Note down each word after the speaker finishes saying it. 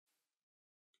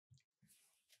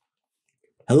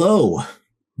Hello!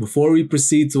 Before we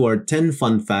proceed to our 10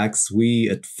 fun facts, we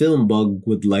at FilmBug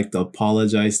would like to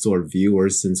apologize to our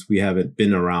viewers since we haven't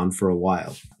been around for a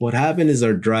while. What happened is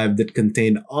our drive that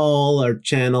contained all our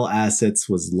channel assets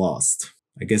was lost.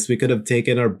 I guess we could have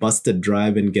taken our busted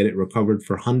drive and get it recovered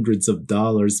for hundreds of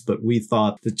dollars, but we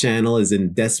thought the channel is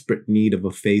in desperate need of a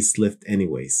facelift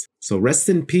anyways. So rest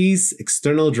in peace,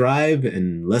 external drive,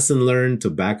 and lesson learned to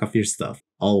back up your stuff,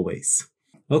 always.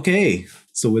 Okay,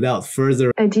 so without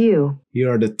further ado,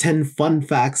 here are the 10 fun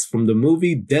facts from the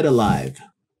movie Dead Alive.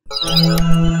 Number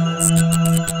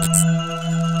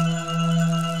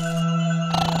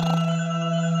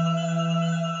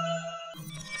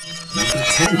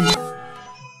 10.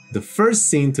 The first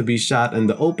scene to be shot and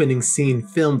the opening scene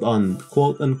filmed on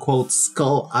quote-unquote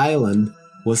Skull Island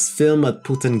was filmed at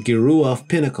Putangirua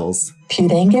Pinnacles.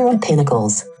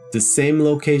 The same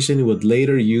location he would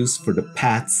later use for the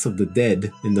Paths of the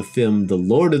Dead in the film The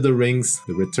Lord of the Rings,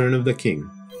 The Return of the King.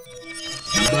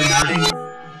 Number 9.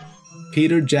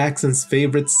 Peter Jackson's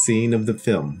favorite scene of the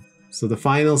film. So the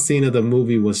final scene of the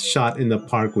movie was shot in the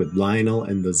park with Lionel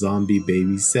and the zombie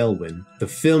baby Selwyn. The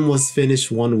film was finished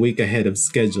 1 week ahead of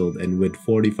schedule, and with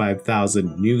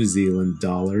 45,000 New Zealand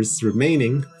dollars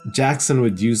remaining, Jackson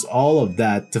would use all of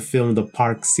that to film the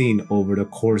park scene over the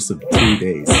course of 2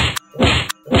 days.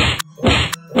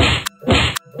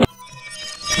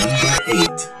 Number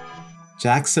 8.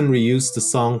 Jackson reused the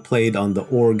song played on the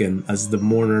organ as the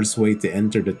mourners wait to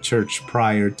enter the church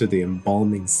prior to the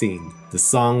embalming scene. The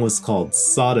song was called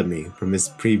Sodomy from his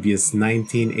previous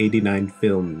 1989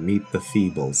 film Meet the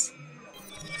Feebles.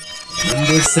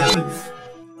 Number 7.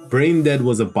 Braindead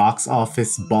was a box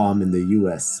office bomb in the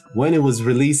US. When it was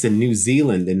released in New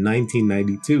Zealand in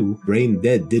 1992,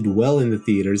 Braindead did well in the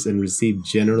theaters and received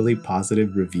generally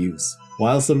positive reviews.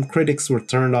 While some critics were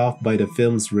turned off by the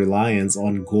film's reliance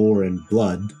on gore and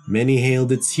blood, many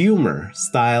hailed its humor,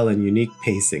 style, and unique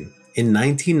pacing. In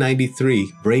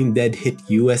 1993, Braindead hit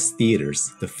US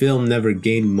theaters. The film never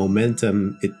gained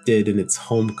momentum it did in its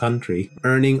home country,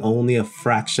 earning only a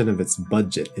fraction of its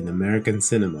budget in American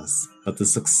cinemas. But the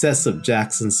success of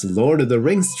Jackson's Lord of the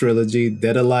Rings trilogy,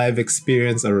 Dead Alive,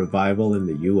 experienced a revival in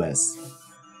the US.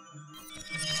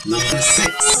 Number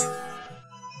 6.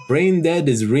 Braindead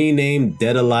is renamed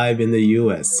Dead Alive in the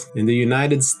US. In the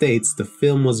United States, the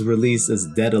film was released as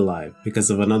Dead Alive because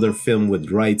of another film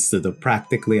with rights to the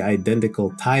practically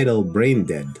identical title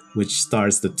Braindead, which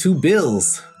stars the two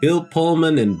Bills, Bill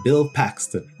Pullman and Bill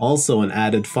Paxton. Also an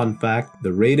added fun fact,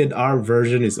 the rated R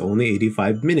version is only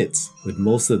 85 minutes, with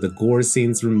most of the gore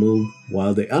scenes removed,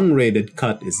 while the unrated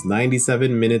cut is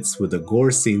 97 minutes with the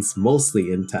gore scenes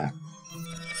mostly intact.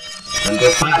 Number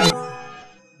 5.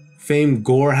 Famed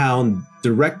gorehound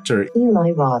director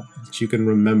Eli Roth, which you can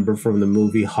remember from the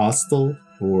movie Hostel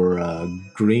or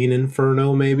Green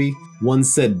Inferno maybe,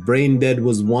 once said Braindead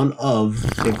was one of,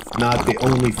 if not the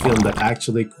only film that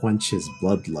actually quenches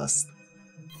bloodlust.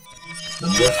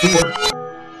 Number 4.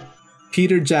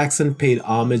 Peter Jackson paid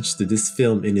homage to this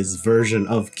film in his version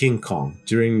of King Kong.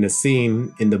 During the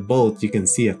scene in the boat, you can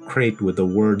see a crate with the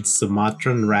word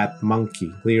Sumatran rat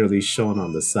monkey clearly shown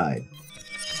on the side.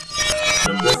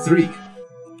 Number 3.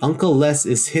 Uncle Les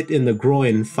is hit in the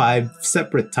groin 5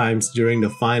 separate times during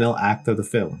the final act of the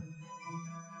film.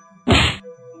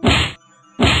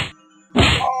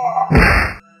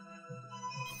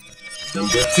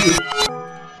 Number 2.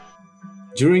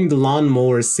 During the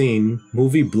lawnmower scene,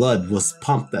 movie blood was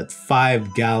pumped at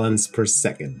 5 gallons per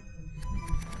second.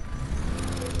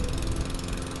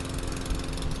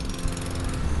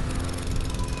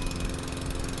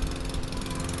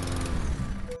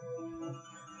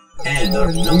 And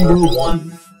our number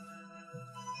 1.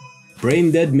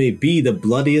 Braindead may be the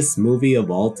bloodiest movie of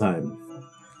all time.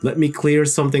 Let me clear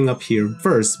something up here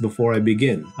first before I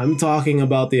begin. I'm talking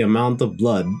about the amount of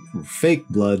blood, or fake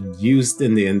blood, used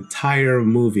in the entire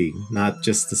movie, not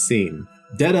just the scene.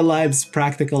 Dead Alive's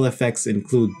practical effects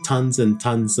include tons and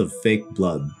tons of fake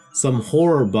blood. Some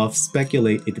horror buffs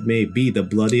speculate it may be the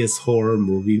bloodiest horror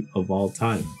movie of all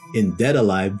time. In Dead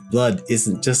Alive, blood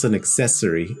isn't just an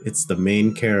accessory, it's the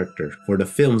main character. For the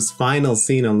film's final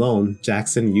scene alone,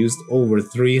 Jackson used over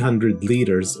 300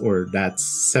 liters, or that's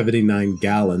 79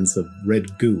 gallons of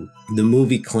red goo. The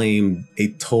movie claimed a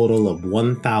total of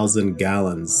 1,000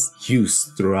 gallons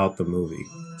used throughout the movie.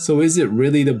 So is it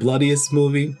really the bloodiest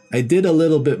movie? I did a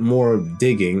little bit more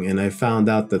digging and I found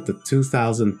out that the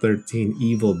 2013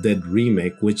 Evil Dead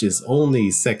remake, which is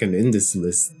only second in this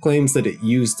list, claims that it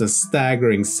used a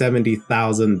staggering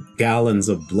 70,000 gallons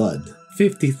of blood.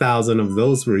 50,000 of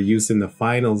those were used in the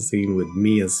final scene with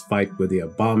Mia's fight with the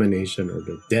Abomination or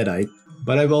the Deadite.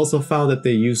 But I've also found that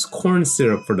they use corn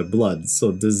syrup for the blood,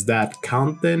 so does that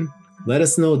count then? Let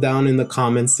us know down in the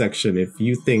comments section if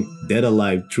you think Dead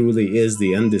Alive truly is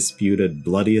the undisputed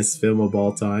bloodiest film of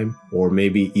all time, or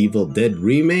maybe Evil Dead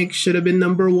Remake should have been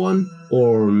 #1,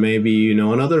 or maybe you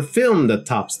know another film that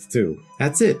tops the two.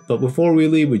 That's it, but before we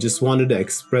leave we just wanted to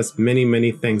express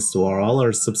many thanks to all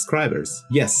our subscribers.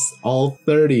 Yes, all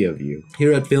 30 of you.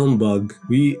 Here at FilmBug,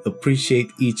 we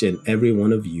appreciate each and every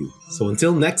one of you. So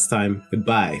until next time,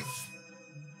 goodbye.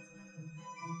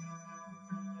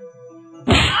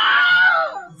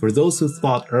 For those who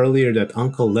thought earlier that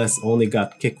Uncle Les only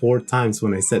got kicked 4 times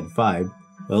when I said 5,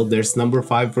 well, there's number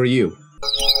 5 for you.